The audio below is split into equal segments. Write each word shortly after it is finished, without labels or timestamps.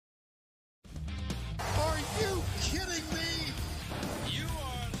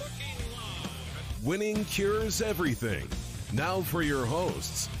Winning cures everything. Now for your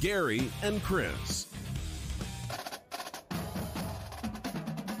hosts, Gary and Chris.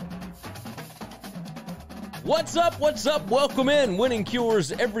 What's up? What's up? Welcome in. Winning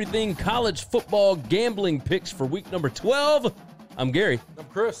cures everything. College football gambling picks for week number 12. I'm Gary. I'm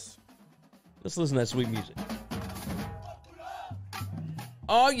Chris. Let's listen to that sweet music.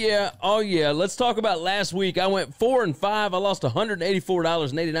 Oh, yeah. Oh, yeah. Let's talk about last week. I went 4-5. I lost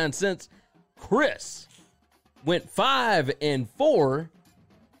 $184.89. Chris went 5-4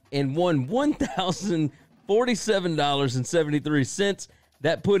 and won $1,047.73.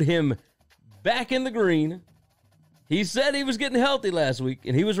 That put him back in the green. He said he was getting healthy last week,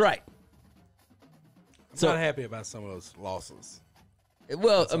 and he was right. I'm not happy about some of those losses.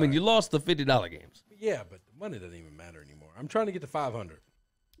 Well, I mean, you lost the $50 games. Yeah, but the money doesn't even matter anymore. I'm trying to get to 500.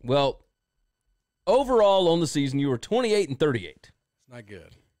 Well, overall on the season, you were 28-38. It's not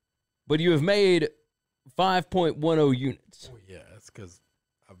good. But you have made 5.10 units. Oh, yeah, that's because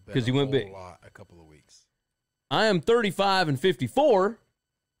I've bet you went big. Lot a couple of weeks. I am 35-54,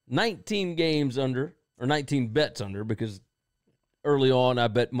 19 games under, or 19 bets under, because early on I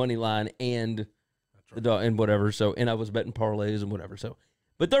bet money line and and whatever. So, and I was betting parlays and whatever. So,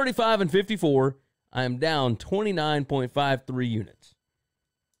 but 35-54, I am down 29.53 units.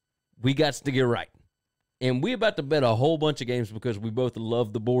 We got to get right. And we about to bet a whole bunch of games because we both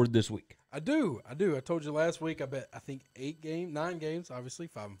love the board this week. I do. I told you last week I bet, I think, 9 games, obviously,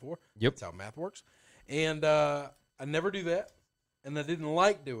 5-4. Yep. That's how math works. And I never do that. And I didn't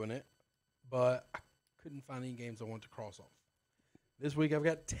like doing it, but I couldn't find any games I wanted to cross off. This week I've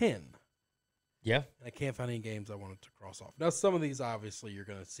got 10. Yeah. And I can't find any games I wanted to cross off. Now, some of these, obviously, you're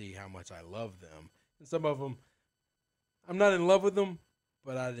going to see how much I love them. And some of them, I'm not in love with them,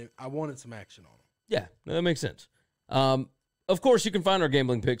 but I wanted some action on them. Yeah, that makes sense. Of course, you can find our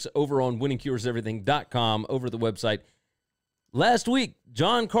gambling picks over on winningcureseverything.com over the website. Last week,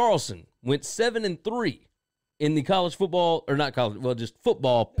 John Carlson went 7-3 in the college football, or not college, well, just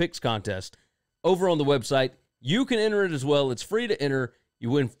football picks contest over on the website. You can enter it as well. It's free to enter.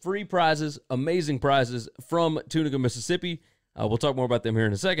 You win free prizes, amazing prizes from Tunica, Mississippi. We'll talk more about them here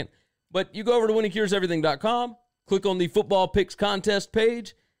in a second. But you go over to winningcureseverything.com, click on the football picks contest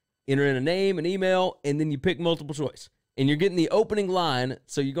page, enter in a name, an email, and then you pick multiple choice. And you're getting the opening line,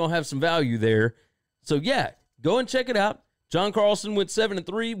 so you're going to have some value there. So, yeah, go and check it out. John Carlson went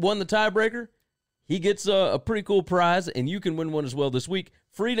 7-3, won the tiebreaker. He gets a pretty cool prize, and you can win one as well this week.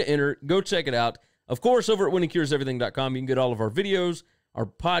 Free to enter. Go check it out. Of course, over at winningcureseverything.com, you can get all of our videos, our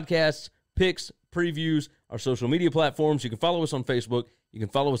podcasts, picks, previews, our social media platforms. You can follow us on Facebook. You can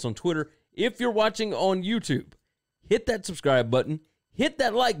follow us on Twitter. If you're watching on YouTube, hit that subscribe button. Hit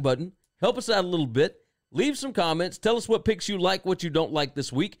that like button. Help us out a little bit. Leave some comments. Tell us what picks you like, what you don't like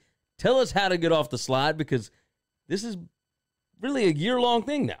this week. Tell us how to get off the slide, because this is really a year-long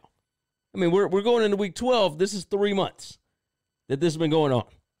thing now. I mean, we're going into week 12. This is 3 months that this has been going on.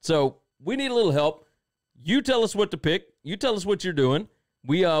 So we need a little help. You tell us what to pick. You tell us what you're doing.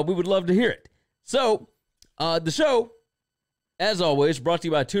 We would love to hear it. So the show, as always, brought to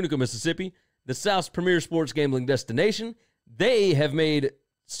you by Tunica, Mississippi, the South's premier sports gambling destination. They have made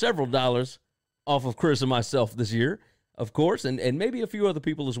several dollars off of Chris and myself this year, of course, and maybe a few other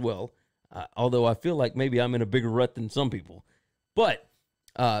people as well, although I feel like maybe I'm in a bigger rut than some people. But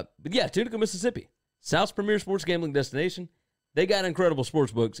yeah, Tunica, Mississippi, South's premier sports gambling destination. They got incredible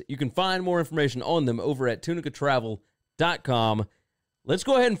sports books. You can find more information on them over at tunicatravel.com. Let's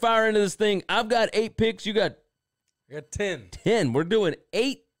go ahead and fire into this thing. I've got 8 picks. You got? I got 10. 10. We're doing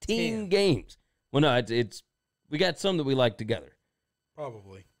 18 games. Well, no, it's we got some that we like together.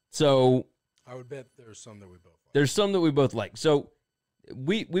 Probably. So I would bet there's some that we both like. There's some that we both like. So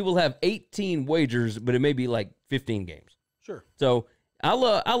we will have 18 wagers, but it may be like 15 games. Sure. So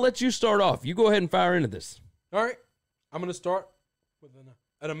I'll let you start off. You go ahead and fire into this. All right. I'm going to start with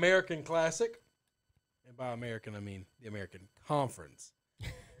an American classic. And by American, I mean the American Conference.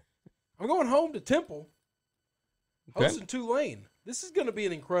 I'm going home to Temple, hosting Tulane. This is going to be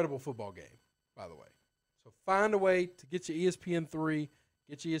an incredible football game, by the way. So find a way to get your ESPN3,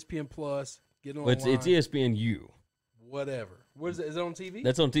 get your ESPN Plus, get it online. It's ESPNU. Whatever. What is it? Is it on TV?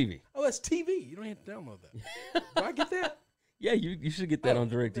 That's on TV. Oh, that's TV. You don't have to download that. Do I get that? Yeah, you should get that on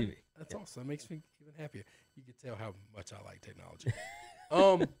DirecTV. That's awesome. That makes me even happier. You can tell how much I like technology.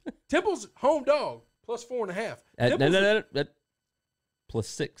 Temple's home dog plus 4.5. No, plus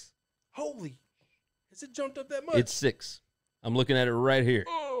 6. Holy, has it jumped up that much? It's 6. I'm looking at it right here.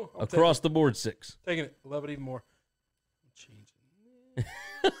 Oh, across the board, 6. Taking it. Love it even more. I'm changing.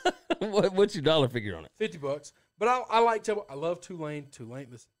 What's your dollar figure on it? $50. But I like Temple. I love Tulane.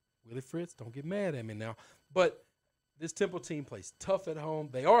 Listen, Willie Fritz, don't get mad at me now. But this Temple team plays tough at home.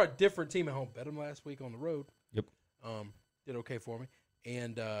 They are a different team at home. Bet them last week on the road. Yep. Did okay for me.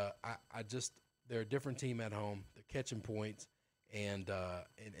 And they're a different team at home. They're catching points, and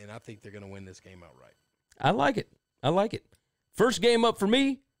I think they're going to win this game outright. I like it. I like it. First game up for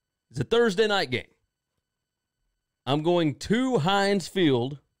me is a Thursday night game. I'm going to Heinz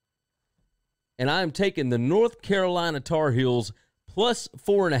Field, and I'm taking the North Carolina Tar Heels plus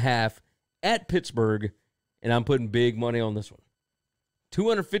 4.5 at Pittsburgh, and I'm putting big money on this one.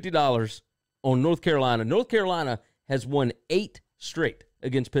 $250 on North Carolina. North Carolina has won 8 straight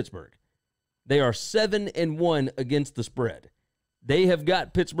against Pittsburgh. They are 7-1 against the spread. They have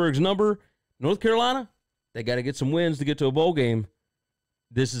got Pittsburgh's number. North Carolina, they got to get some wins to get to a bowl game.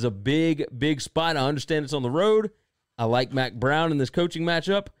 This is a big, big spot. I understand it's on the road. I like Mac Brown in this coaching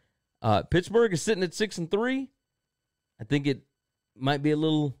matchup. Pittsburgh is sitting at 6-3. I think it might be a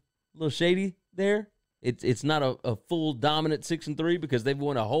little shady there. It's not a full dominant 6-3 because they've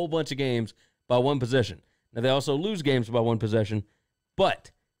won a whole bunch of games by one possession. Now, they also lose games by one possession.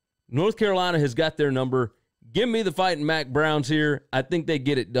 But North Carolina has got their number. Give me the fighting Mac Browns here. I think they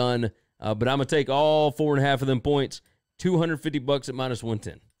get it done. But I'm going to take all 4.5 of them points, $250 at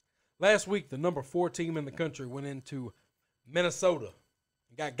 -110. Last week, the number 4 team in the country went into Minnesota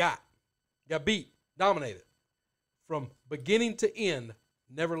and got beat, dominated. From beginning to end,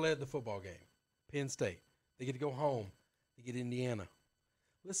 never led the football game. Penn State. They get to go home. They get Indiana.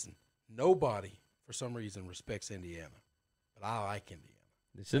 Listen, nobody, for some reason, respects Indiana. But I like Indiana.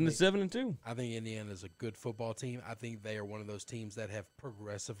 They're sitting at 7-2. I think Indiana is a good football team. I think they are one of those teams that have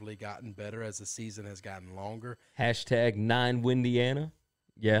progressively gotten better as the season has gotten longer. Hashtag 9Windiana.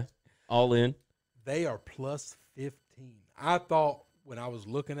 Yeah, all in. They are plus 15. I thought when I was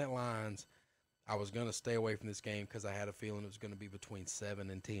looking at lines, I was going to stay away from this game because I had a feeling it was going to be between 7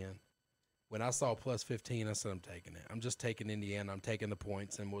 and 10. When I saw plus 15, I said, I'm taking it. I'm just taking Indiana. I'm taking the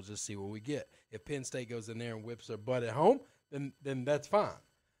points, and we'll just see what we get. If Penn State goes in there and whips their butt at home, then that's fine.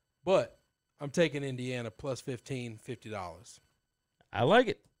 But I'm taking Indiana plus 15, $50. I like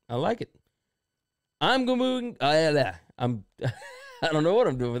it. I like it. I'm going to I don't know what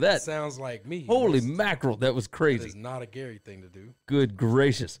I'm doing with that. Sounds like me. Holy mackerel, that was crazy. That is not a Gary thing to do. Good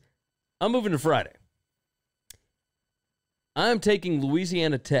gracious. I'm moving to Friday. I'm taking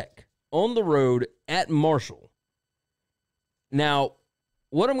Louisiana Tech on the road at Marshall. Now,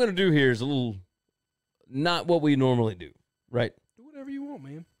 what I'm going to do here is a little not what we normally do, right? Do whatever you want,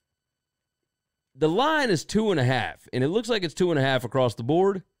 man. The line is 2.5, and it looks like it's 2.5 across the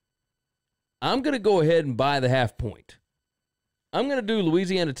board. I'm going to go ahead and buy the half point. I'm going to do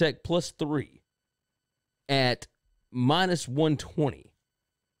Louisiana Tech plus 3 at -120.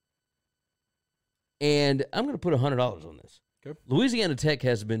 And I'm going to put $100 on this. Okay. Louisiana Tech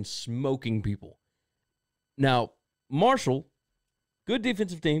has been smoking people. Now, Marshall, good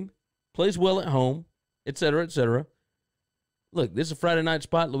defensive team, plays well at home, et cetera, et cetera. Look, this is a Friday night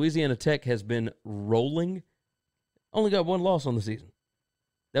spot. Louisiana Tech has been rolling. Only got one loss on the season.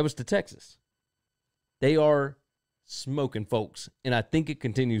 That was to Texas. They are smoking, folks, and I think it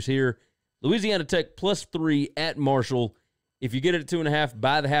continues here. Louisiana Tech plus 3 at Marshall. If you get it at 2.5,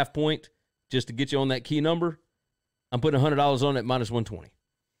 buy the half point just to get you on that key number. I'm putting $100 on it, -120.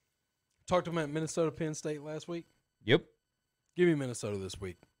 Talked about Minnesota Penn State last week. Yep. Give me Minnesota this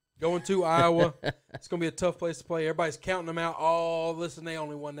week. Going to Iowa. It's going to be a tough place to play. Everybody's counting them out. Oh, listen, they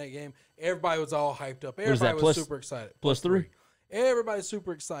only won that game. Everybody was all hyped up. Everybody was super excited. Plus 3? Everybody's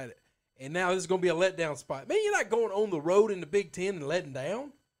super excited. And now this is going to be a letdown spot. Man, you're not going on the road in the Big Ten and letting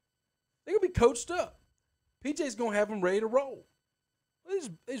down. They're going to be coached up. PJ's going to have them ready to roll. They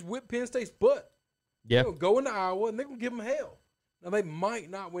just whip Penn State's butt. Yeah. They're going to go into Iowa, and they're going to give them hell. Now, they might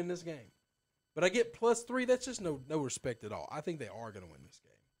not win this game. But I get plus 3. That's just no respect at all. I think they are going to win this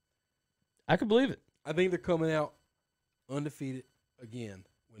game. I can believe it. I think they're coming out undefeated again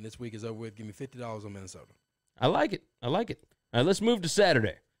when this week is over with. Give me $50 on Minnesota. I like it. I like it. All right, let's move to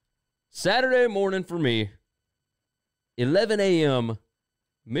Saturday. Saturday morning for me, 11 a.m.,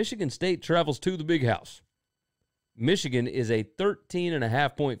 Michigan State travels to the Big House. Michigan is a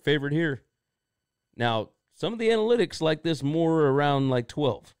 13.5-point favorite here. Now, some of the analytics like this more around like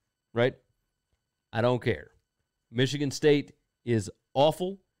 12, right? I don't care. Michigan State is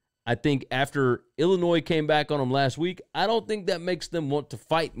awful. I think after Illinois came back on them last week, I don't think that makes them want to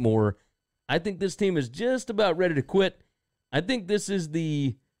fight more. I think this team is just about ready to quit. I think this is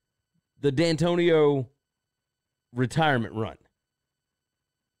the D'Antonio retirement run.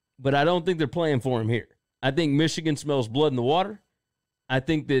 But I don't think they're playing for him here. I think Michigan smells blood in the water. I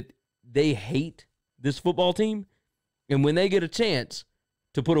think that they hate this football team. And when they get a chance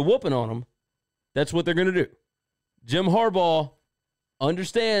to put a whooping on them, that's what they're going to do. Jim Harbaugh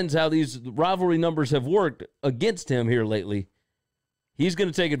understands how these rivalry numbers have worked against him here lately. He's going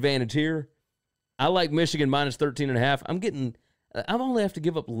to take advantage here. I like Michigan minus 13.5. I only have to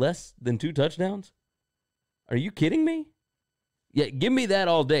give up less than 2 touchdowns. Are you kidding me? Yeah, give me that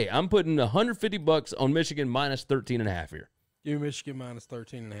all day. I'm putting $150 on Michigan minus 13.5 here. Give me Michigan minus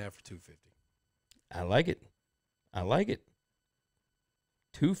 13.5 for $250. I like it. I like it.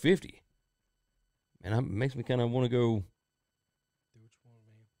 $250. Man, it makes me kind of want to go. Do what you want,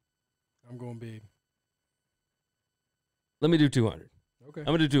 man. I'm going big. Let me do 200. Okay. I'm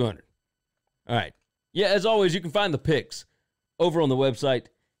going to do 200. All right. Yeah, as always, you can find the picks over on the website.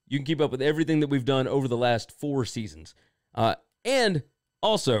 You can keep up with everything that we've done over the last 4 seasons. And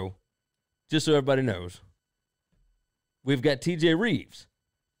also, just so everybody knows, we've got TJ Rives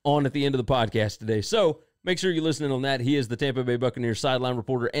on at the end of the podcast today. So make sure you listen in on that. He is the Tampa Bay Buccaneers sideline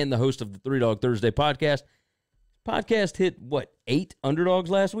reporter and the host of the 3 Dog Thursday podcast. Podcast hit, 8 underdogs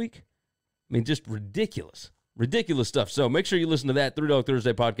last week? I mean, just ridiculous. Ridiculous stuff. So make sure you listen to that 3 Dog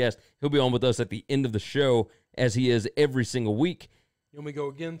Thursday podcast. He'll be on with us at the end of the show, as he is every single week. You want me to go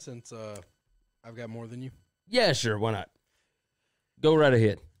again since I've got more than you? Yeah, sure. Why not? Go right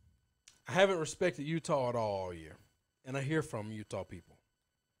ahead. I haven't respected Utah at all year, and I hear from Utah people.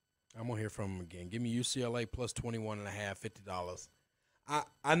 I'm going to hear from them again. Give me UCLA plus 21.5, $50.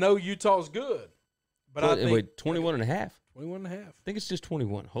 I know Utah's good, but I think... Wait, 21.5? 21.5. I think it's just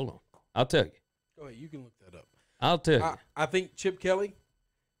 21. Hold on. I'll tell you. Go ahead. You can look that up. I'll tell you. I think Chip Kelly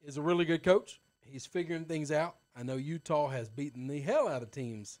is a really good coach. He's figuring things out. I know Utah has beaten the hell out of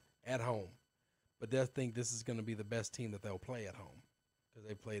teams at home, but they think this is going to be the best team that they'll play at home because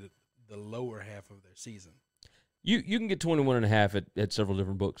they played the lower half of their season. You can get 21.5 at several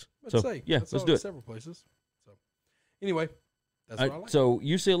different books. Let's do it. Several places. So anyway, that's what I like. So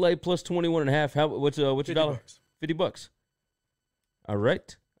UCLA plus 21.5. What's your dollar? $50. All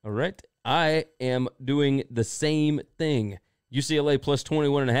right. I am doing the same thing. UCLA plus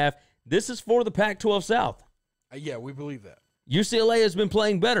 21.5. This is for the Pac-12 South. Yeah, we believe that. UCLA has been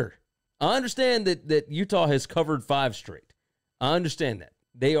playing better. I understand that Utah has covered 5 straight. I understand that.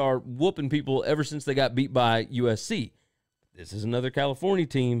 They are whooping people ever since they got beat by USC. This is another California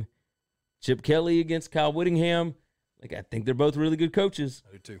team. Chip Kelly against Kyle Whittingham. I think they're both really good coaches.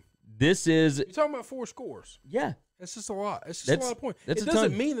 I do too. You're talking about 4 scores. Yeah. That's just a lot. It's just a lot of points. It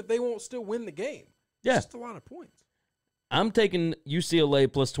doesn't mean that they won't still win the game. Yeah. It's just a lot of points. I'm taking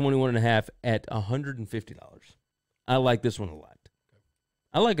UCLA plus 21.5 at $150. I like this one a lot.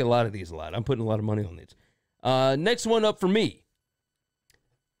 I like a lot of these a lot. I'm putting a lot of money on these. Next one up for me.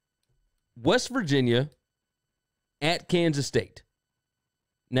 West Virginia at Kansas State.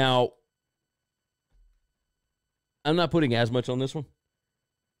 Now, I'm not putting as much on this one,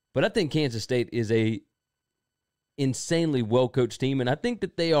 but I think Kansas State is a insanely well-coached team, and I think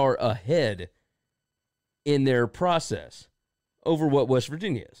that they are ahead in their process over what West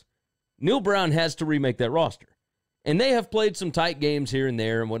Virginia is. Neil Brown has to remake that roster, and they have played some tight games here and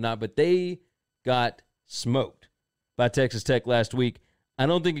there and whatnot, but they got smoked by Texas Tech last week. I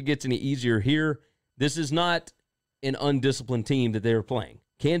don't think it gets any easier here. This is not an undisciplined team that they're playing.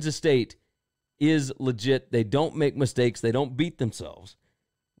 Kansas State is legit. They don't make mistakes. They don't beat themselves.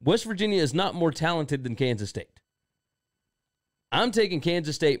 West Virginia is not more talented than Kansas State. I'm taking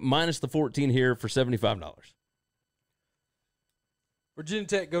Kansas State minus the 14 here for $75. Virginia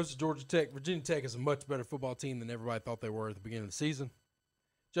Tech goes to Georgia Tech. Virginia Tech is a much better football team than everybody thought they were at the beginning of the season.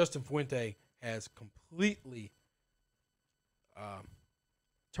 Justin Fuente has completely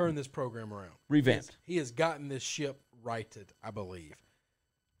turned this program around. Revamped. He has gotten this ship righted, I believe.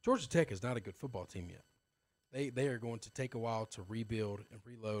 Georgia Tech is not a good football team yet. They are going to take a while to rebuild and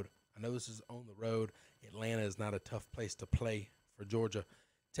reload. I know this is on the road. Atlanta is not a tough place to play for Georgia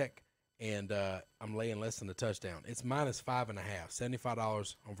Tech, and I'm laying less than a touchdown. It's minus 5.5,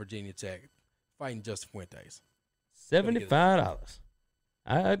 $75 on Virginia Tech, fighting Justin Fuentes. $75.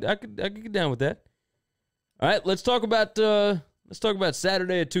 I could get down with that. All right, let's talk about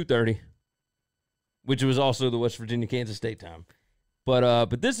Saturday at 2:30, which was also the West Virginia Kansas State time.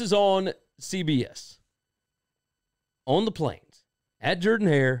 But this is on CBS. On the Plains at Jordan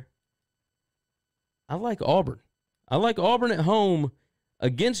Hare. I like Auburn. I like Auburn at home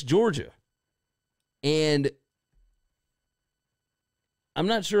against Georgia. And I'm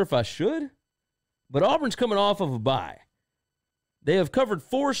not sure if I should, but Auburn's coming off of a bye. They have covered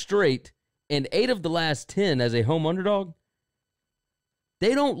 4 straight and 8 of the last 10 as a home underdog.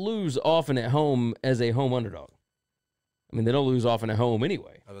 They don't lose often at home as a home underdog. I mean, they don't lose often at home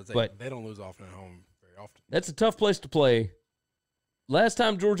anyway. But they don't lose often at home very often. That's a tough place to play last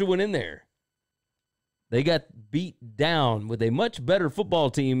time Georgia went in there, they got beat down with a much better football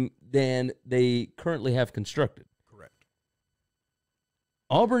team than they currently have constructed. Correct.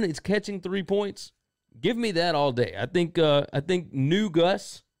 Auburn is catching 3 points. Give me that all day. I think new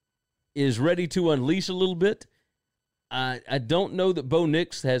Gus is ready to unleash a little bit. I don't know that Bo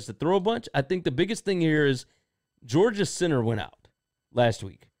Nix has to throw a bunch. I think the biggest thing here is Georgia's center went out last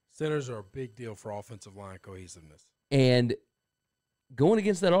week. Centers are a big deal for offensive line cohesiveness. And going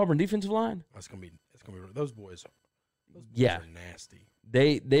against that Auburn defensive line, It's gonna be those boys yeah, are nasty.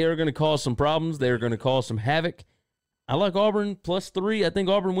 They are going to cause some problems. They are going to cause some havoc. I like Auburn +3. I think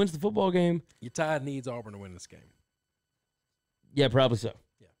Auburn wins the football game. Your Tide needs Auburn to win this game. Yeah, probably so.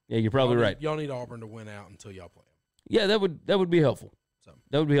 Yeah, you're probably right. Y'all need Auburn to win out until y'all play them. Yeah, that would be helpful. So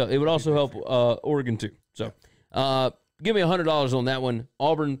that would be helpful. It would also help Oregon too. So, give me $100 on that one.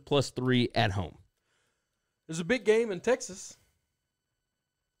 Auburn +3 at home. There's a big game in Texas.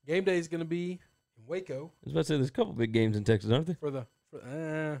 Game day is going to be in Waco. I was about to say there's a couple big games in Texas, aren't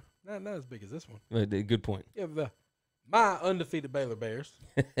there? Not as big as this one. Good point. Yeah, my undefeated Baylor Bears.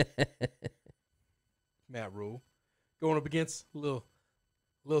 Matt Rule going up against little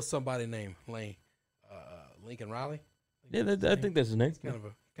somebody named Lincoln Riley. I think that's his name. He's kind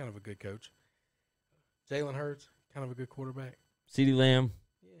of a good coach. Jalen Hurts, kind of a good quarterback. CeeDee Lamb,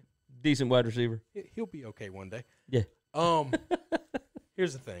 Yeah, decent wide receiver. he'll be okay one day. Yeah.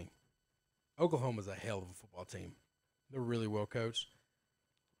 Here's the thing. Oklahoma's a hell of a football team. They're really well coached.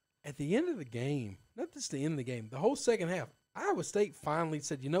 At the end of the game, not just the end of the game, the whole second half, Iowa State finally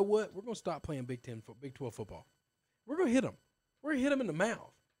said, you know what? We're going to stop playing Big 12 football. We're going to hit them. We're going to hit them in the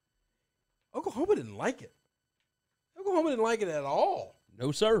mouth. Oklahoma didn't like it. Oklahoma didn't like it at all.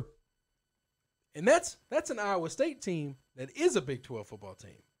 No, sir. And that's an Iowa State team that is a Big 12 football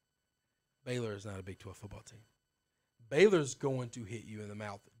team. Baylor is not a Big 12 football team. Baylor's going to hit you in the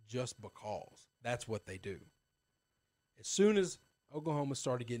mouth just because. That's what they do. As soon as Oklahoma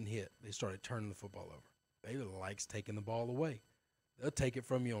started getting hit, they started turning the football over. Baylor likes taking the ball away. They'll take it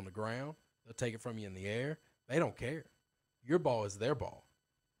from you on the ground. They'll take it from you in the air. They don't care. Your ball is their ball.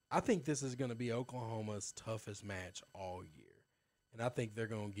 I think this is going to be Oklahoma's toughest match all year. And I think they're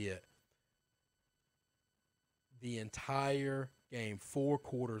going to get the entire game, 4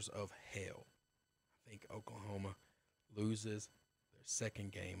 quarters of hell. I think Oklahoma loses their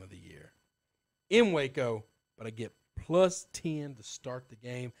second game of the year in Waco, but I get +10 to start the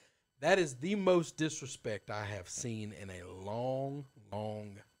game. That is the most disrespect I have seen in a long,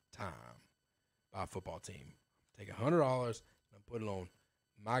 long time by a football team. Take $100 and put it on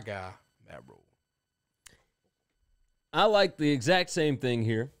my guy, Matt Rule. I like the exact same thing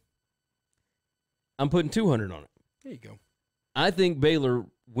here. I'm putting 200 on it. There you go. I think Baylor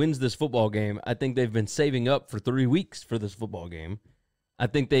wins this football game. I think they've been saving up for 3 weeks for this football game. I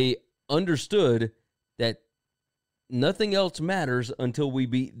think they understood that nothing else matters until we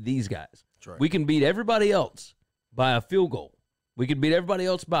beat these guys. That's right. We can beat everybody else by a field goal. We can beat everybody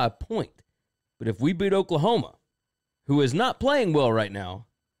else by a point. But if we beat Oklahoma, who is not playing well right now,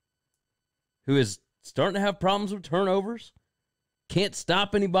 who is starting to have problems with turnovers, can't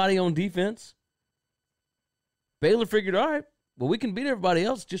stop anybody on defense, Baylor figured, all right, well, we can beat everybody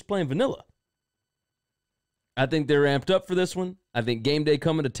else just playing vanilla. I think they're amped up for this one. I think game day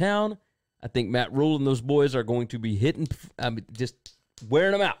coming to town. I think Matt Rule and those boys are going to be just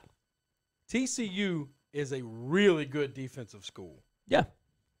wearing them out. TCU is a really good defensive school. Yeah.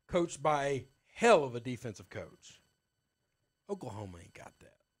 Coached by a hell of a defensive coach. Oklahoma ain't got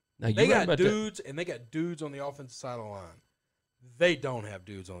that. Now, They got dudes, and they got dudes on the offensive side of the line. They don't have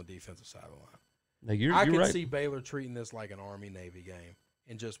dudes on the defensive side of the line. Now, you're I can right. see Baylor treating this like an Army-Navy game.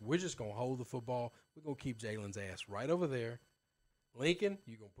 And we're just going to hold the football. We're going to keep Jalen's ass right over there. Lincoln,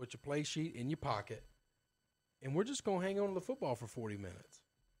 you're going to put your play sheet in your pocket. And we're just going to hang on to the football for 40 minutes.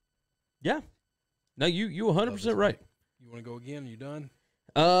 Yeah. No, you 100% right. You want to go again? Are you done?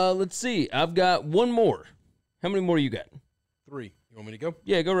 Let's see. I've got one more. How many more you got? 3. You want me to go?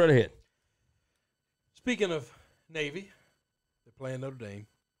 Yeah, go right ahead. Speaking of Navy, they're playing Notre Dame.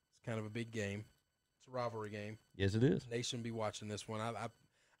 It's kind of a big game. It's a rivalry game. Yes, it is. Nation be watching this one.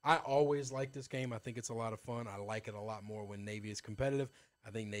 I always like this game. I think it's a lot of fun. I like it a lot more when Navy is competitive. I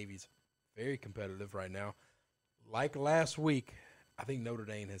think Navy's very competitive right now. Like last week, I think Notre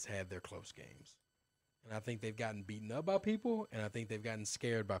Dame has had their close games. And I think they've gotten beaten up by people, and I think they've gotten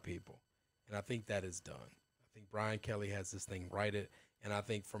scared by people. And I think that is done. I think Brian Kelly has this thing righted, and I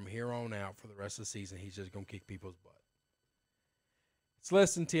think from here on out for the rest of the season, he's just going to kick people's butt. It's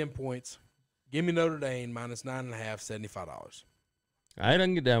less than 10 points. Give me Notre Dame, -9.5, $75. All right, I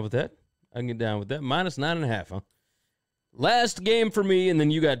can get down with that. -9.5, huh? Last game for me, and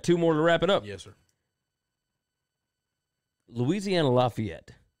then you got two more to wrap it up. Yes, sir. Louisiana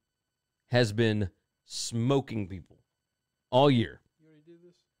Lafayette has been smoking people all year. You already did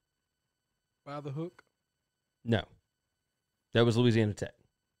this? By the hook? No. That was Louisiana Tech.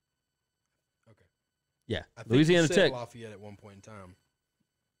 Okay. Yeah. I think Louisiana you said Tech. Lafayette at one point in time.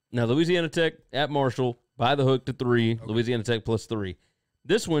 Now, Louisiana Tech at Marshall, by the hook to 3. Okay. Louisiana Tech plus 3.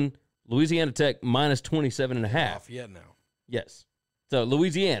 This one, Louisiana Tech minus 27.5. Lafayette now. Yes. So,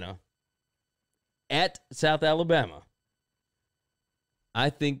 Louisiana at South Alabama. I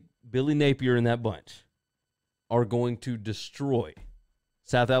think Billy Napier and that bunch are going to destroy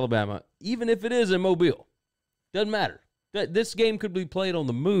South Alabama, even if it is in Mobile. Doesn't matter. This game could be played on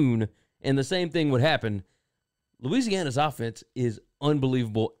the moon, and the same thing would happen. Louisiana's offense is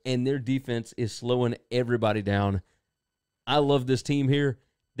unbelievable, and their defense is slowing everybody down. I love this team here.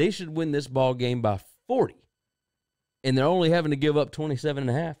 They should win this ball game by 40, and they're only having to give up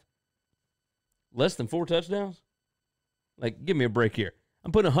 27.5. Less than 4 touchdowns? Like, give me a break here.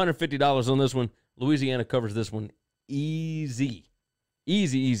 I'm putting $150 on this one. Louisiana covers this one easy.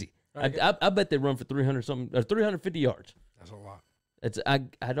 Easy. Right, I bet they run for 300-something, or 350 yards. That's a lot.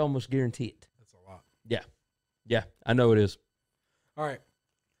 I'd almost guarantee it. That's a lot. Yeah, I know it is. All right.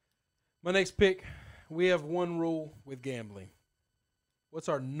 My next pick, we have one rule with gambling. What's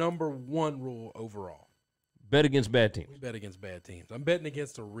our number one rule overall? Bet against bad teams. We bet against bad teams. I'm betting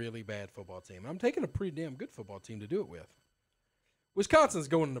against a really bad football team. I'm taking a pretty damn good football team to do it with. Wisconsin's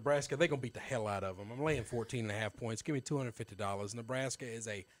going to Nebraska. They're going to beat the hell out of them. I'm laying 14.5 points. Give me $250. Nebraska is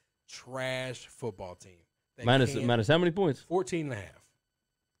a trash football team. Minus how many points? 14.5.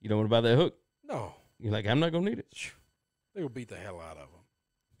 You don't want to buy that hook? No. You're like, I'm not going to need it. They're going to beat the hell out of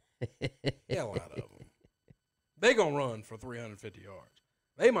them. Hell out of them. They're going to run for 350 yards.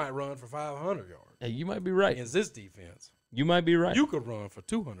 They might run for 500 yards. Hey, you might be right. Against this defense. You might be right. You could run for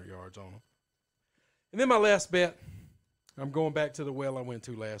 200 yards on them. And then my last bet, I'm going back to the well I went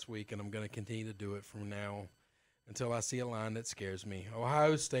to last week, and I'm going to continue to do it from now until I see a line that scares me.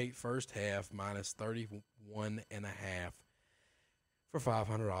 Ohio State first half minus 31.5 for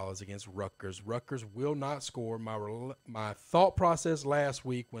 $500 against Rutgers. Rutgers will not score. My thought process last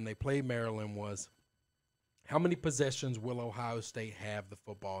week when they played Maryland was, how many possessions will Ohio State have the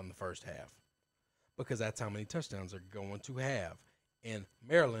football in the first half? Because that's how many touchdowns they're going to have. And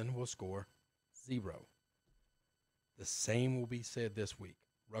Maryland will score 0. The same will be said this week.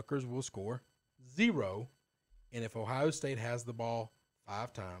 Rutgers will score 0. And if Ohio State has the ball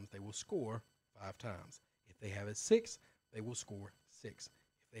 5 times, they will score 5 times. If they have it 6, they will score 6.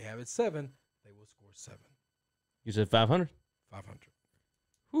 If they have it 7, they will score 7. You said 500? 500.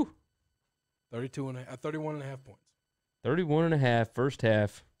 Whew. 31.5 points. 31.5 first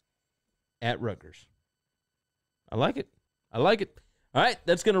half at Rutgers. I like it. All right,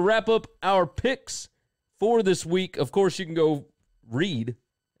 that's going to wrap up our picks for this week. Of course, you can go read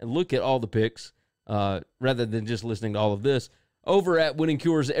and look at all the picks rather than just listening to all of this over at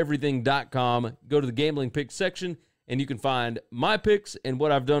winningcureseverything.com. Go to the gambling picks section, and you can find my picks and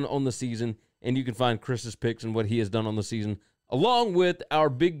what I've done on the season, and you can find Chris's picks and what he has done on the season, along with our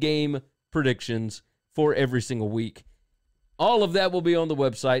big game predictions for every single week. All of that will be on the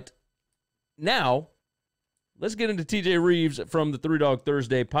website. Now, let's get into TJ Rives from the 3 Dog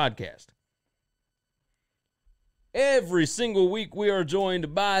Thursday podcast. Every single week, we are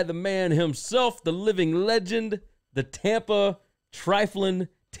joined by the man himself, the living legend, the Tampa trifling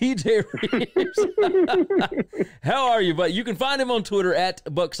TJ Rives. How are you, buddy? You can find him on Twitter at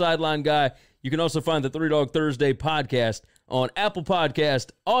BuckSidelineGuy. You can also find the 3 Dog Thursday podcast on Apple Podcast,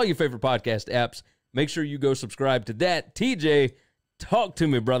 all your favorite podcast apps. Make sure you go subscribe to that. TJ, talk to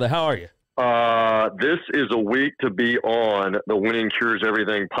me, brother. How are you? This is a week to be on the Winning Cures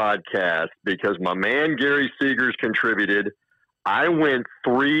Everything podcast because my man Gary Seegers contributed. I went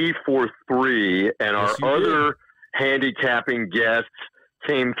 3 for 3, and our other handicapping guests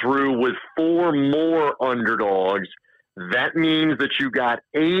came through with 4 more underdogs. That means that you got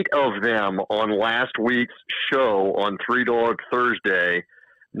 8 of them on last week's show on 3 Dog Thursday.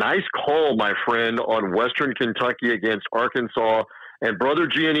 Nice call, my friend, on Western Kentucky against Arkansas. And Brother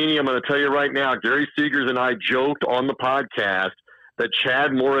Giannini, I'm going to tell you right now, Gary Seegers and I joked on the podcast that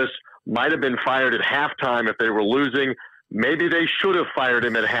Chad Morris might have been fired at halftime if they were losing. Maybe they should have fired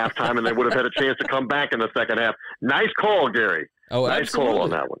him at halftime and they would have had a chance to come back in the second half. Nice call, Gary. Oh, nice absolutely. Call on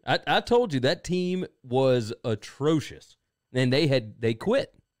that one. I told you that team was atrocious, and they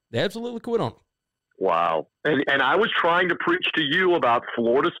quit. They absolutely quit on them. Wow. And I was trying to preach to you about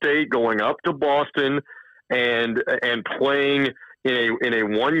Florida State going up to Boston and playing in a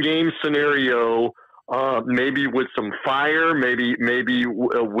one-game scenario maybe with some fire, maybe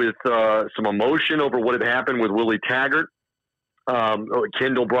with some emotion over what had happened with Willie Taggart.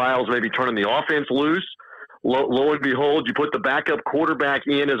 Kendall Briles maybe turning the offense loose. Lo and behold, you put the backup quarterback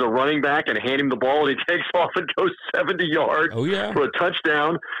in as a running back and hand him the ball, and he takes off and goes 70 yards for a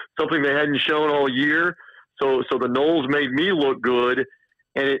touchdown, something they hadn't shown all year. So the Noles made me look good.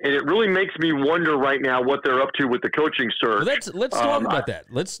 And it really makes me wonder right now what they're up to with the coaching search. Well, let's talk about that.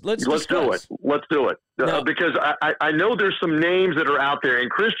 Let's do it. Let's do it. Now, because I know there's some names that are out there. And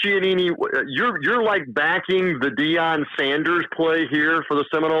Chris Giannini, you're like backing the Deion Sanders play here for the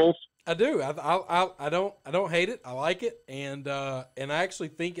Seminoles. I do. I don't hate it. I like it, and I actually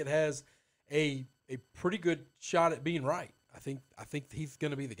think it has a pretty good shot at being right. I think he's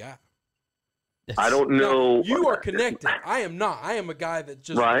going to be the guy. I don't know. Now, you are connected. I am not. I am a guy that's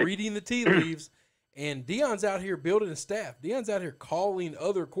just reading the tea leaves, and Deion's out here building a staff. Deion's out here calling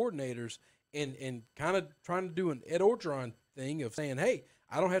other coordinators and kind of trying to do an Ed Orgeron thing of saying, hey,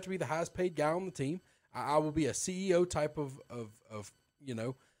 I don't have to be the highest paid guy on the team. I will be a CEO type of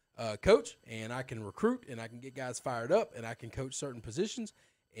coach, and I can recruit, and I can get guys fired up, and I can coach certain positions,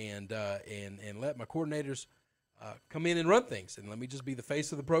 and let my coordinators come in and run things, and let me just be the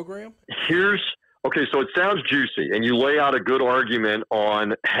face of the program. Okay, so it sounds juicy, and you lay out a good argument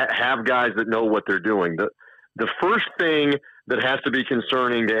on have guys that know what they're doing. The first thing that has to be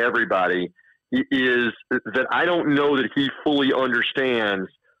concerning to everybody is that I don't know that he fully understands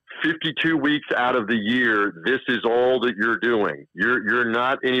 52 weeks out of the year, this is all that you're doing. You're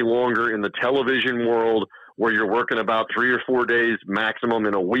not any longer in the television world where you're working about 3 or 4 days maximum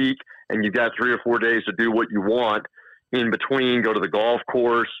in a week, and you've got 3 or 4 days to do what you want in between, go to the golf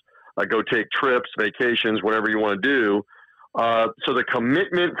course, go take trips, vacations, whatever you want to do. So the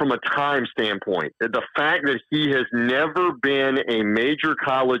commitment from a time standpoint, the fact that he has never been a major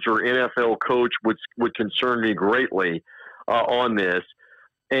college or NFL coach would concern me greatly on this.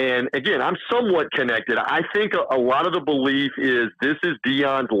 And again, I'm somewhat connected. I think a lot of the belief is this is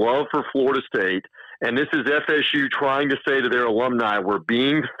Deion's love for Florida State, and this is FSU trying to say to their alumni, we're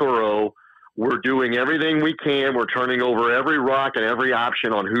being thorough, we're doing everything we can, we're turning over every rock and every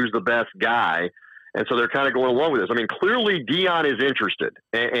option on who's the best guy. And so they're kind of going along with this. I mean, clearly Deion is interested,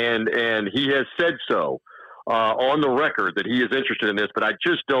 and he has said so on the record that he is interested in this, but I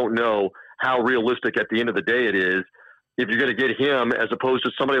just don't know how realistic at the end of the day it is if you're going to get him as opposed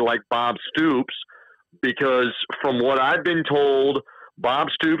to somebody like Bob Stoops, because from what I've been told, Bob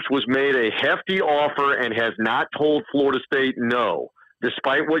Stoops was made a hefty offer and has not told Florida State no.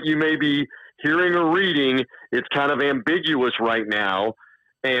 Despite what you may be hearing or reading, it's kind of ambiguous right now.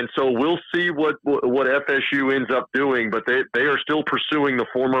 And so we'll see what FSU ends up doing, but they are still pursuing the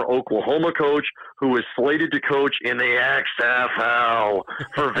former Oklahoma coach who is slated to coach in the XFL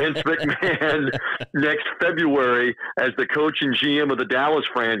for Vince McMahon next February as the coach and GM of the Dallas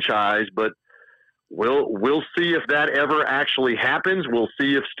franchise. But we'll see if that ever actually happens. We'll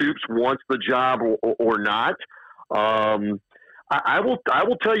see if Stoops wants the job or not. I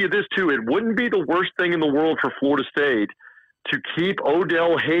will tell you this too. It wouldn't be the worst thing in the world for Florida State to keep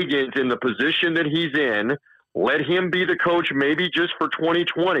Odell Haggins in the position that he's in, let him be the coach maybe just for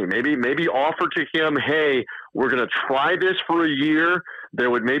 2020. Maybe offer to him, hey, we're going to try this for a year.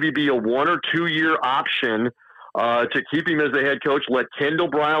 There would maybe be a 1 or 2 year option to keep him as the head coach. Let Kendall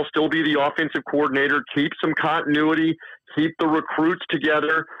Briles still be the offensive coordinator. Keep some continuity. Keep the recruits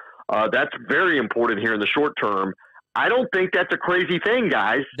together. That's very important here in the short term. I don't think that's a crazy thing,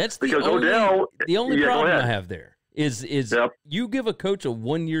 guys. That's the only problem I have there. Is you give a coach a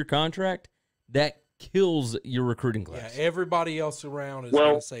 1 year contract, that kills your recruiting class. Yeah, everybody else around is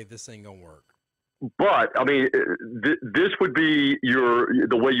going to say this ain't going to work. But, I mean, this would be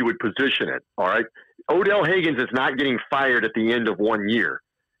the way you would position it, all right? Odell Haggins is not getting fired at the end of 1 year.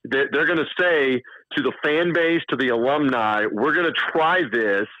 They're going to say to the fan base, to the alumni, we're going to try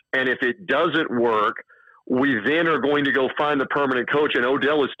this, and if it doesn't work, we then are going to go find the permanent coach, and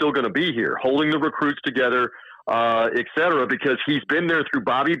Odell is still going to be here, holding the recruits together, et cetera, because he's been there through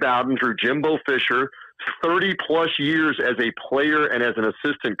Bobby Bowden, through Jimbo Fisher, 30-plus years as a player and as an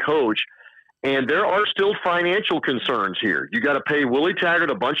assistant coach. And there are still financial concerns here. You got to pay Willie Taggart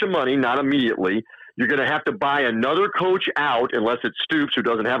a bunch of money, not immediately. You're going to have to buy another coach out, unless it's Stoops, who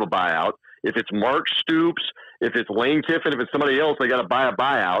doesn't have a buyout. If it's Mark Stoops, if it's Lane Kiffin, if it's somebody else, they got to buy a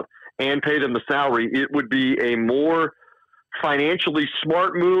buyout and pay them the salary. It would be a more financially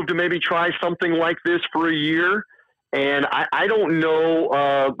smart move to maybe try something like this for a year And I don't know,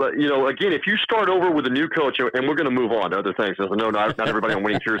 but, again, if you start over with a new coach, and we're going to move on to other things. I know not everybody on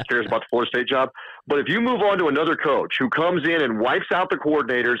Winning Cures cares about the Florida State job, but if you move on to another coach who comes in and wipes out the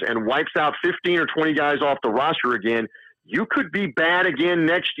coordinators and wipes out 15 or 20 guys off the roster again, you could be bad again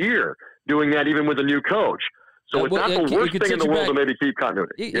next year doing that even with a new coach. So it's not the worst thing in the world to maybe keep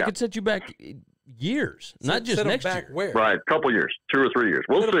continuity. It could set you back years, not just next year. Where? Right, a couple years, 2 or 3 years.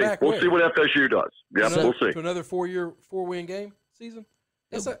 We'll see. We'll see what FSU does. Yep, we'll see. To another 4-win game season?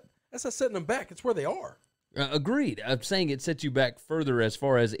 That's not setting them back. It's where they are. Agreed. I'm saying it sets you back further as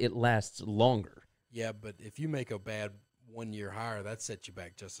far as it lasts longer. Yeah, but if you make a bad 1 year hire, that sets you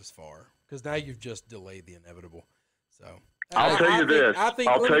back just as far because now you've just delayed the inevitable. So I'll tell you this. I'll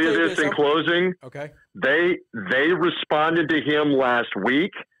tell you this in closing. Okay. They responded to him last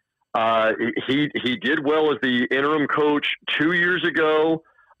week. He did well as the interim coach 2 years ago.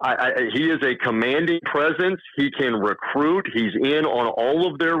 He is a commanding presence. He can recruit. He's in on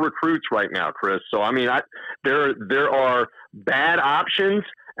all of their recruits right now, Chris. So, I mean, there are bad options,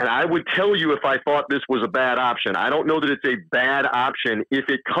 and I would tell you if I thought this was a bad option. I don't know that it's a bad option if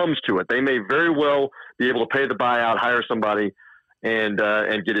it comes to it. They may very well be able to pay the buyout, hire somebody, and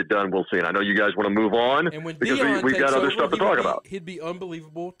get it done. We'll see. And I know you guys want to move on because we've got other stuff to talk about. He'd be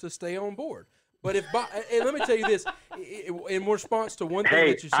unbelievable to stay on board. But and let me tell you this, in response to one thing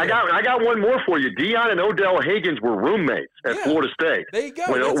that you said. I got one more for you. Deion and Odell Higgins were roommates at Florida State. There you go.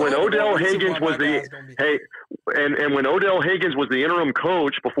 When Odell Higgins was when Odell Higgins was the interim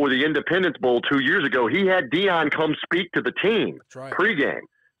coach before the Independence Bowl 2 years ago, he had Deion come speak to the team pregame.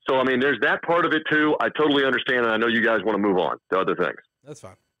 So, I mean, there's that part of it, too. I totally understand, and I know you guys want to move on to other things. That's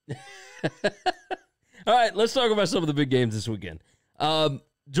fine. All right, let's talk about some of the big games this weekend.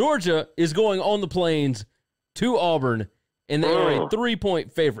 Georgia is going on the Plains to Auburn, and they are a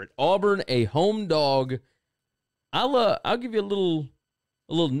 3-point favorite. Auburn, a home dog. I'll give you a little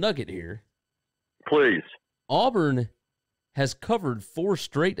nugget here. Please. Auburn has covered 4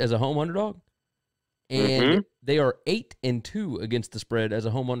 straight as a home underdog, and they are 8-2 against the spread as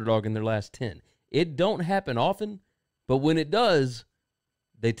a home underdog in their last 10. It don't happen often, but when it does,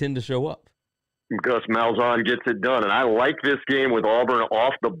 they tend to show up. Gus Malzahn gets it done. And I like this game with Auburn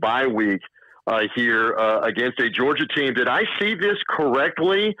off the bye week here against a Georgia team. Did I see this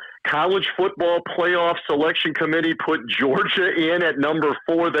correctly? College Football Playoff Selection Committee put Georgia in at number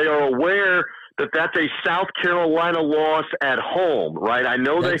 4. They are aware that that's a South Carolina loss at home, right? I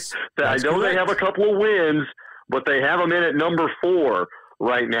know they have a couple of wins, but they have them in at number 4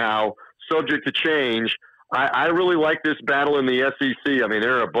 right now, subject to change. I really like this battle in the SEC. I mean,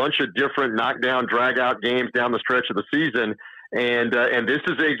 there are a bunch of different knockdown, drag-out games down the stretch of the season, and this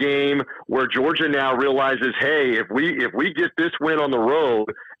is a game where Georgia now realizes, hey, if we get this win on the road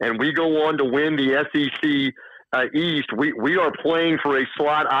and we go on to win the SEC East, we are playing for a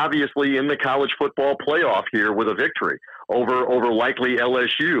slot, obviously, in the college football playoff here with a victory over likely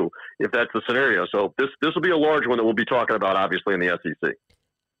LSU, if that's the scenario. So this will be a large one that we'll be talking about, obviously, in the SEC.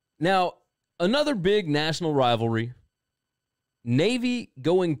 Now, another big national rivalry, Navy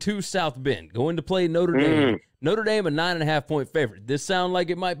going to South Bend, going to play Notre Dame. Notre Dame, a 9.5-point favorite. This sound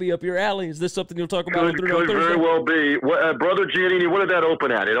like it might be up your alley. Is this something you'll talk about? Could very well be. Brother Giannini, what did that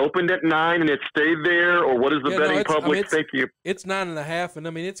open at? It opened at 9 and it stayed there, or what does the betting public think? It's 9.5, and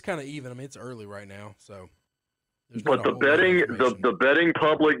I mean it's kind of even. I mean it's early right now, so. But the betting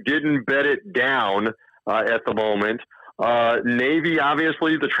public didn't bet it down at the moment. Navy,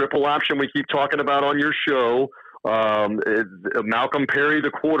 obviously, the triple option we keep talking about on your show. Malcolm Perry, the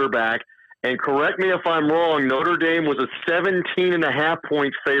quarterback. And correct me if I'm wrong, Notre Dame was a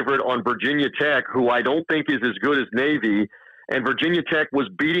 17.5-point favorite on Virginia Tech, who I don't think is as good as Navy. And Virginia Tech was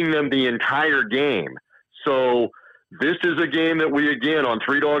beating them the entire game. So this is a game that we, again, on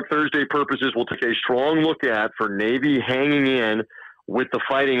Three Dog Thursday purposes, will take a strong look at for Navy hanging in with the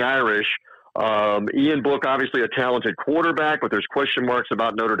Fighting Irish. Ian Book, obviously a talented quarterback, but there's question marks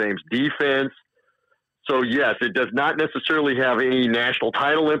about Notre Dame's defense. So, yes, it does not necessarily have any national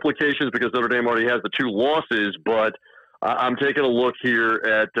title implications because Notre Dame already has the 2 losses, but I'm taking a look here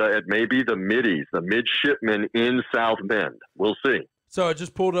at maybe the middies, the midshipmen in South Bend. We'll see. So I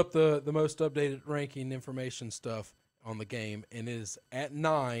just pulled up the most updated ranking information stuff on the game, and it is at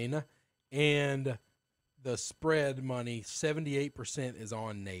 9, and the spread money, 78% is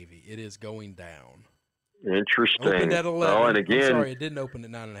on Navy. It is going down. Interesting. Opened at 11. Oh, and again, I'm sorry, it didn't open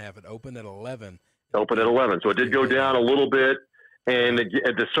at 9.5. It opened at 11. Opened at 11. So it did go down a little bit. And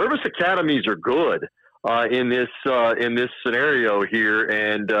the service academies are good in this scenario here.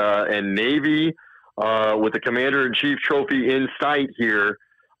 And Navy with the Commander-in-Chief trophy in sight here.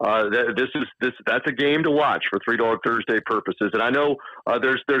 That's a game to watch for Three Dog Thursday purposes. And I know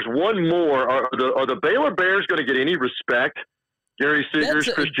there's one more. Are the Baylor Bears going to get any respect? Gary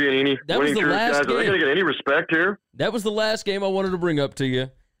Seegers, Chris Giannini, winning Church guys. Are they going to get any respect here? That was the last game I wanted to bring up to you.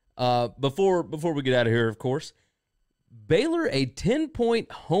 Before we get out of here, of course, Baylor a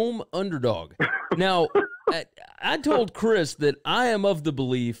 10-point home underdog. Now, I told Chris that I am of the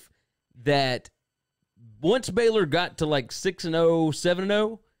belief that once Baylor got to like 6-0,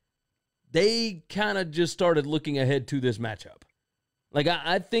 7-0, they kind of just started looking ahead to this matchup. Like,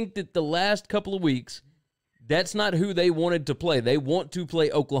 I think that the last couple of weeks, that's not who they wanted to play. They want to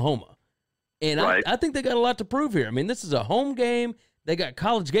play Oklahoma. And right. I think they got a lot to prove here. I mean, this is a home game. They got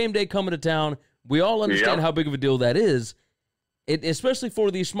College game day coming to town. We all understand how big of a deal that is, especially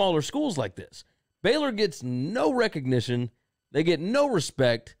for these smaller schools like this. Baylor gets no recognition. They get no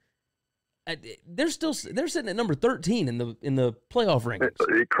respect. They're sitting at number 13 in the playoff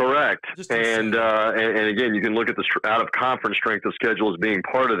rankings. Correct. And again, you can look at the out of conference strength of schedule as being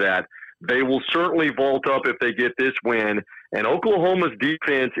part of that. They will certainly vault up if they get this win. And Oklahoma's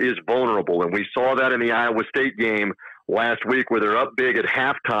defense is vulnerable, and we saw that in the Iowa State game last week where they're up big at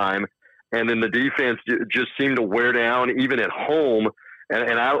halftime, and then the defense just seemed to wear down even at home.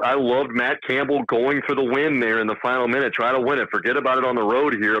 And I loved Matt Campbell going for the win there in the final minute. Try to win it. Forget about it on the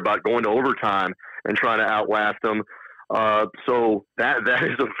road here about going to overtime and trying to outlast them. So that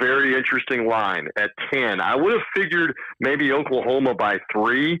is a very interesting line at 10. I would have figured maybe Oklahoma by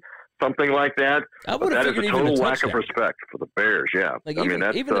 3, something like that. But that is a total lack of respect for the Bears. Yeah, like even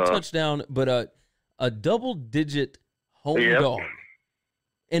a touchdown, but a double-digit home dog.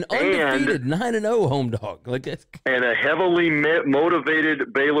 An undefeated 9-0 home dog. And a heavily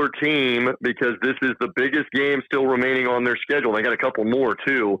motivated Baylor team, because this is the biggest game still remaining on their schedule. They got a couple more,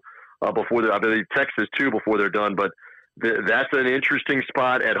 too, before I believe Texas, too, before they're done. But that's an interesting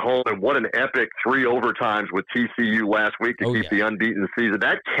spot at home. And what an epic 3 overtimes with TCU last week to keep the unbeaten season.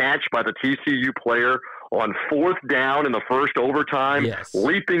 That catch by the TCU player on 4th down in the first overtime,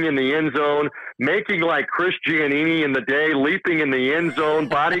 leaping in the end zone, making like Chris Giannini in the day, leaping in the end zone,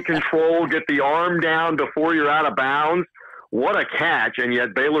 body control, get the arm down before you're out of bounds. What a catch, and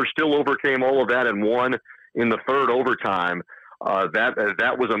yet Baylor still overcame all of that and won in the 3rd overtime.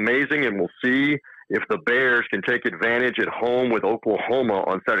 That was amazing, and we'll see if the Bears can take advantage at home with Oklahoma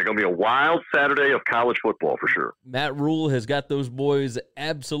on Saturday. It's going to be a wild Saturday of college football for sure. Matt Rule has got those boys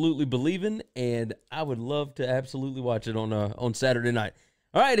absolutely believing, and I would love to absolutely watch it on Saturday night.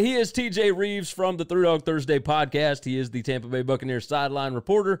 All right, he is TJ Rives from the Three Dog Thursday podcast. He is the Tampa Bay Buccaneers sideline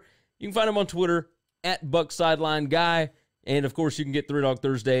reporter. You can find him on Twitter at Buck Sideline Guy, and of course you can get Three Dog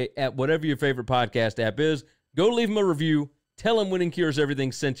Thursday at whatever your favorite podcast app is. Go leave him a review. Tell him Winning Cures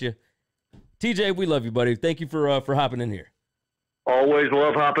Everything sent you. TJ, we love you, buddy. Thank you for hopping in here. Always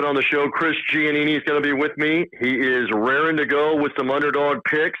love hopping on the show. Chris Giannini is going to be with me. He is raring to go with some underdog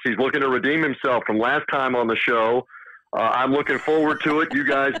picks. He's looking to redeem himself from last time on the show. I'm looking forward to it. You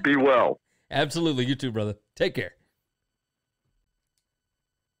guys be well. Absolutely. You too, brother. Take care.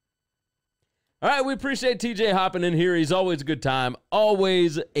 All right, we appreciate TJ hopping in here. He's always a good time.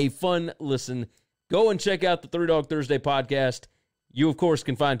 Always a fun listen. Go and check out the Three Dog Thursday podcast. You, of course,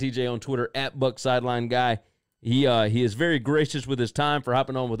 can find TJ on Twitter at Buck Sideline Guy. He is very gracious with his time for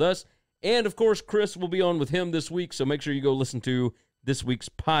hopping on with us. And, of course, Chris will be on with him this week, so make sure you go listen to this week's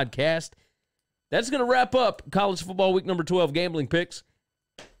podcast. That's going to wrap up College Football Week number 12 gambling picks.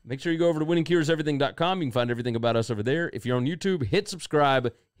 Make sure you go over to winningcureseverything.com. You can find everything about us over there. If you're on YouTube, hit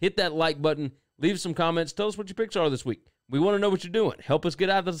subscribe, hit that like button, leave some comments. Tell us what your picks are this week. We want to know what you're doing. Help us get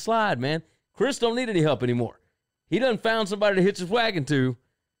out of the slide, man. Chris don't need any help anymore. He done found somebody to hitch his wagon to,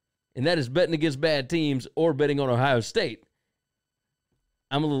 and that is betting against bad teams or betting on Ohio State.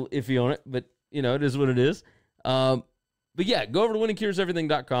 I'm a little iffy on it, but, it is what it is. But, yeah, go over to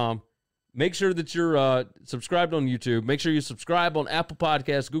winningcureseverything.com. Make sure that you're subscribed on YouTube. Make sure you subscribe on Apple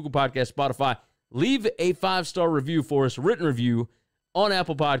Podcasts, Google Podcasts, Spotify. Leave a 5-star review for us, written review on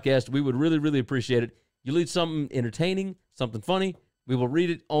Apple Podcasts. We would really, really appreciate it. You leave something entertaining, something funny, we will read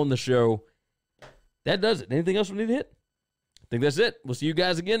it on the show. That does it. Anything else we need to hit? I think that's it. We'll see you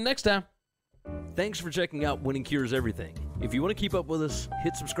guys again next time. Thanks for checking out Winning Cures Everything. If you want to keep up with us,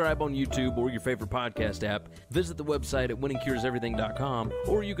 hit subscribe on YouTube or your favorite podcast app. Visit the website at winningcureseverything.com,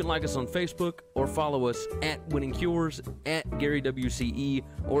 or you can like us on Facebook or follow us at Winning Cures, at Gary WCE,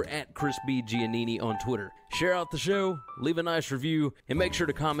 or at Chris B. Giannini on Twitter. Share out the show, leave a nice review, and make sure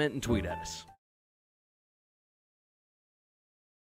to comment and tweet at us.